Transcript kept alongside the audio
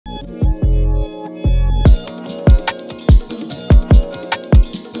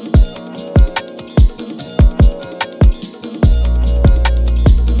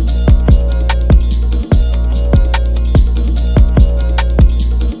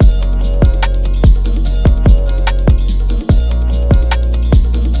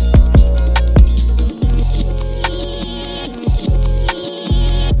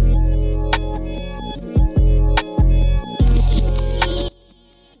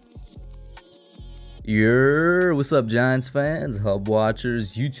What's up, Giants fans, Hub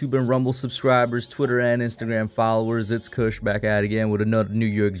watchers, YouTube and Rumble subscribers, Twitter and Instagram followers? It's Kush back at it again with another New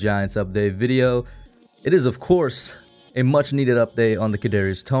York Giants update video. It is, of course, a much needed update on the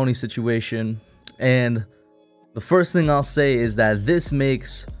Kadarius Toney situation. And the first thing I'll say is that this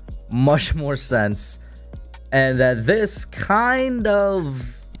makes much more sense, and that this kind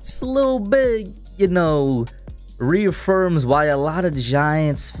of just a little bit, reaffirms why a lot of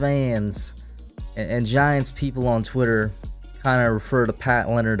Giants fans and Giants people on Twitter kind of refer to Pat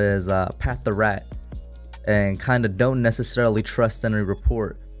Leonard as Pat the Rat, and kind of don't necessarily trust any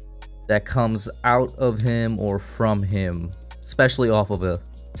report that comes out of him or from him, especially off of a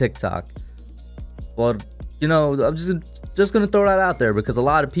TikTok. But I'm just gonna throw that out there, because a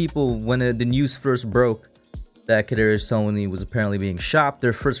lot of people, when the news first broke that Kadarius Toney was apparently being shopped,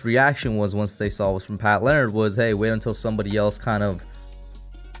 their first reaction was, once they saw it was from Pat Leonard, was, hey, wait until somebody else kind of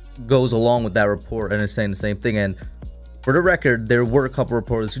goes along with that report and is saying the same thing. And for the record, there were a couple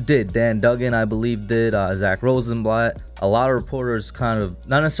reporters who did. Dan Duggan, I believe, did. Zach Rosenblatt. A lot of reporters kind of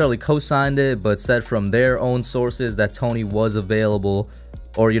not necessarily co-signed it, but said from their own sources that Toney was available,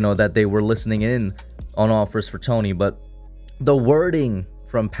 or that they were listening in on offers for Toney. But the wording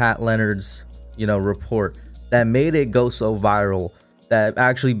from Pat Leonard's report that made it go so viral, that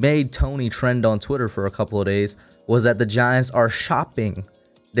actually made Toney trend on Twitter for a couple of days, was that the Giants are shopping.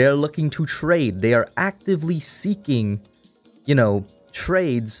 They're looking to trade. They are actively seeking,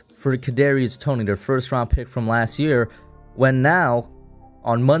 trades for Kadarius Toney, their first round pick from last year, when now,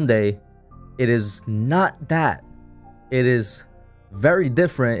 on Monday, it is not that. It is very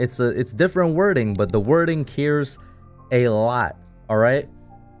different. It's different wording, but the wording cares a lot. All right,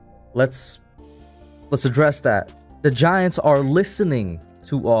 let's address that. The Giants are listening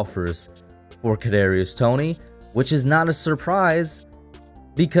to offers for Kadarius Toney, which is not a surprise,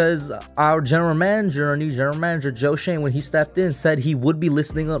 because our new general manager, Joe Schoen, when he stepped in, said he would be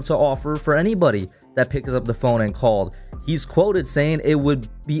listening up to offer for anybody that picks up the phone and called. He's quoted saying it would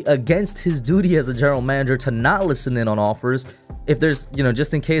be against his duty as a general manager to not listen in on offers if there's,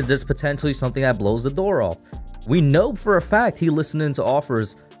 just in case there's potentially something that blows the door off. We know for a fact he listened into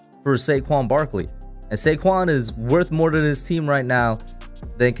offers for Saquon Barkley, and Saquon is worth more to his team right now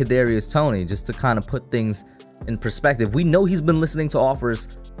than Kadarius Toney, just to kind of put things in perspective. We know he's been listening to offers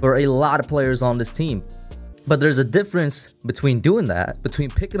for a lot of players on this team, but there's a difference between doing that, between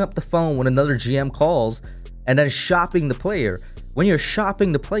picking up the phone when another GM calls and then shopping the player. When you're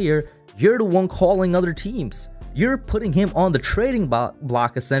shopping the player, you're the one calling other teams. You're putting him on the trading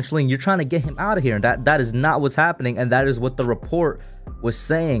block essentially, and you're trying to get him out of here. And that is not what's happening, and that is what the report was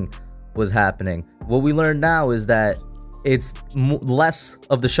saying was happening. What we learned now is that it's less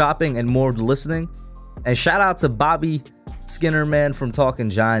of the shopping and more of the listening. And shout out to Bobby Skinner, man, from Talking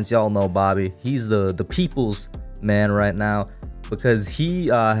Giants. Y'all know Bobby. He's the people's man right now, because he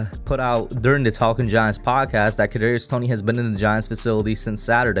put out during the Talking Giants podcast that Kadarius Toney has been in the Giants facility since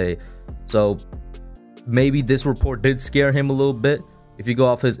Saturday. So maybe this report did scare him a little bit. If you go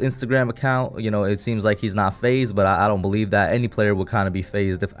off his Instagram account, it seems like he's not phased, but I don't believe that. Any player would kind of be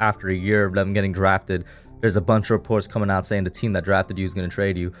phased if after a year of them getting drafted, there's a bunch of reports coming out saying the team that drafted you is going to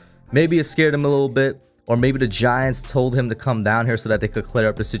trade you. Maybe it scared him a little bit, or maybe the Giants told him to come down here so that they could clear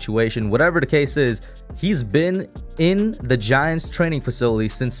up the situation. Whatever the case is, he's been in the Giants training facility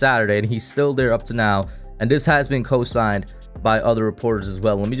since Saturday, and he's still there up to now. And this has been co-signed by other reporters as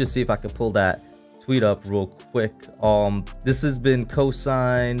well. Let me just see if I can pull that tweet up real quick. This has been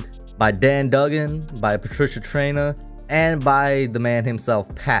co-signed by Dan Duggan, by Patricia Traina, and by the man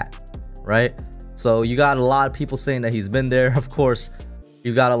himself, Pat, right? So you got a lot of people saying that he's been there. Of course,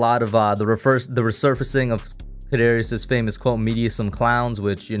 you got a lot of the resurfacing of Kadarius's famous quote, "Media some clowns,"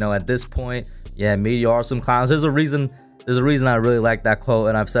 which, at this point, yeah, media are some clowns. There's a reason I really like that quote,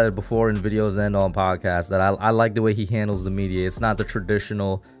 and I've said it before in videos and on podcasts, that I like the way he handles the media. It's not the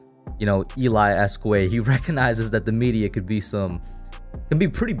traditional, Eli-esque way. He recognizes that the media can be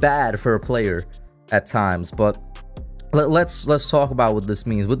pretty bad for a player at times. But let's talk about what this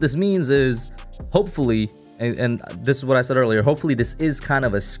means. What this means is, hopefully, and this is what I said earlier, hopefully this is kind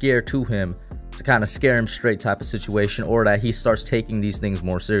of a scare to him, to kind of scare him straight type of situation, or that he starts taking these things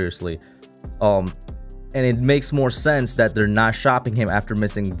more seriously. And it makes more sense that they're not shopping him after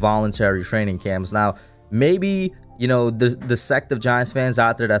missing voluntary training camps. Now, maybe, the sect of Giants fans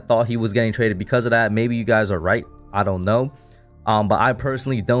out there that thought he was getting traded because of that, maybe you guys are right. I don't know. But I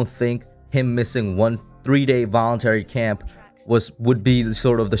personally don't think him missing 1 3-day voluntary camp would be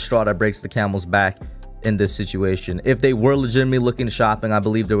sort of the straw that breaks the camel's back in this situation. If they were legitimately looking to shopping, I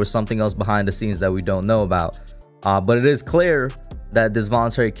believe there was something else behind the scenes that we don't know about. But it is clear that this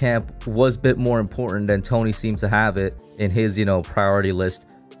voluntary camp was a bit more important than Toney seemed to have it in his, priority list.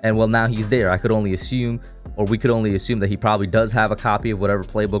 And well, now he's there. I could only assume, or we could only assume, that he probably does have a copy of whatever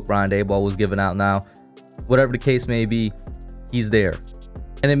playbook Brian Daboll was giving out now. Whatever the case may be, he's there.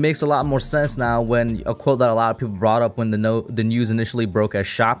 And it makes a lot more sense now when a quote that a lot of people brought up when the news initially broke as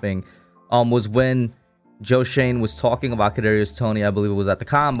shopping was when Joe Schoen was talking about Kadarius Toney. I believe it was at the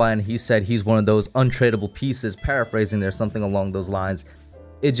Combine. He said he's one of those untradeable pieces, paraphrasing there, something along those lines.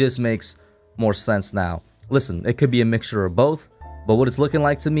 It just makes more sense now. Listen, it could be a mixture of both, but what it's looking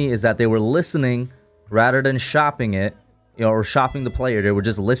like to me is that they were listening rather than shopping it, or shopping the player. They were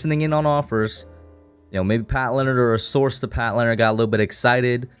just listening in on offers. Maybe Pat Leonard or a source to Pat Leonard got a little bit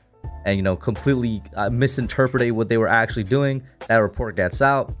excited and, completely misinterpreted what they were actually doing. That report gets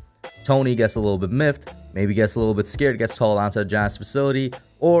out. Toney gets a little bit miffed, maybe gets a little bit scared, gets hauled onto the Giants facility,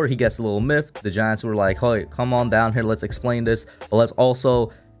 or he gets a little miffed. The Giants were like, hey, come on down here, let's explain this, but let's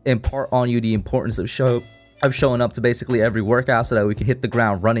also impart on you the importance of showing up to basically every workout so that we can hit the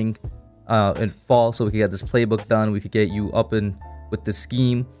ground running in fall, so we can get this playbook done, we could get you up in with the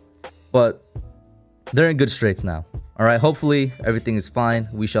scheme. But they're in good straits now. All right, hopefully everything is fine.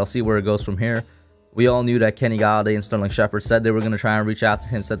 We shall see where it goes from here. We all knew that Kenny Golladay and Sterling Shepard said they were going to try and reach out to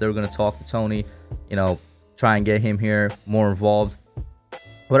him, said they were going to talk to Toney, try and get him here more involved.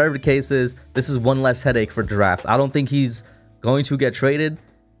 Whatever the case is, this is one less headache for draft. I don't think he's going to get traded.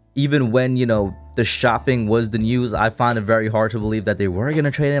 Even when, the shopping was the news, I find it very hard to believe that they were going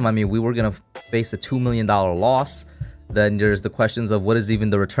to trade him. I mean, we were going to face a $2 million loss. Then there's the questions of what is even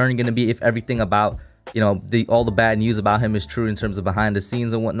the return going to be if everything about, all the bad news about him is true in terms of behind the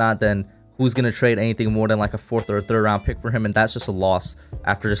scenes and whatnot. Then who's going to trade anything more than like a 4th or a 3rd round pick for him? And that's just a loss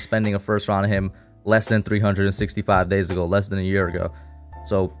after just spending a 1st round on him less than 365 days ago, less than a year ago.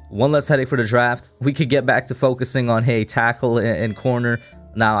 So one less headache for the draft. We could get back to focusing on, hey, tackle and corner.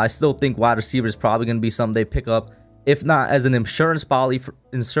 Now, I still think wide receiver is probably going to be something they pick up, if not as an insurance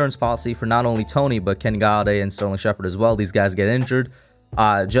policy for not only Toney, but Kenny Golladay and Sterling Shepard as well. These guys get injured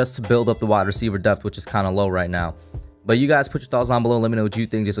just to build up the wide receiver depth, which is kind of low right now. But you guys put your thoughts down below. Let me know what you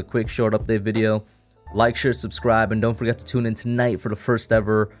think. Just a quick short update video. Like, share, subscribe, and don't forget to tune in tonight for the first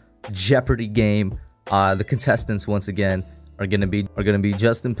ever Jeopardy game. The contestants once again are gonna be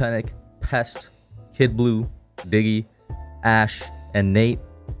Justin Pennick, Pest, Kid Blue, Biggie, Ash, and Nate.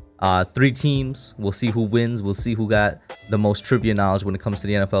 3 teams. We'll see who wins. We'll see who got the most trivia knowledge when it comes to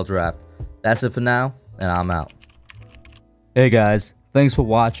the NFL draft. That's it for now, and I'm out. Hey guys, thanks for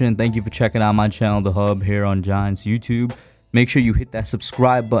watching. Thank you for checking out my channel, The Hub, here on Giants YouTube. Make sure you hit that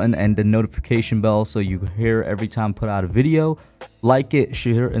subscribe button and the notification bell so you hear every time I put out a video. Like it,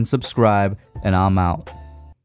 share, and subscribe, and I'm out.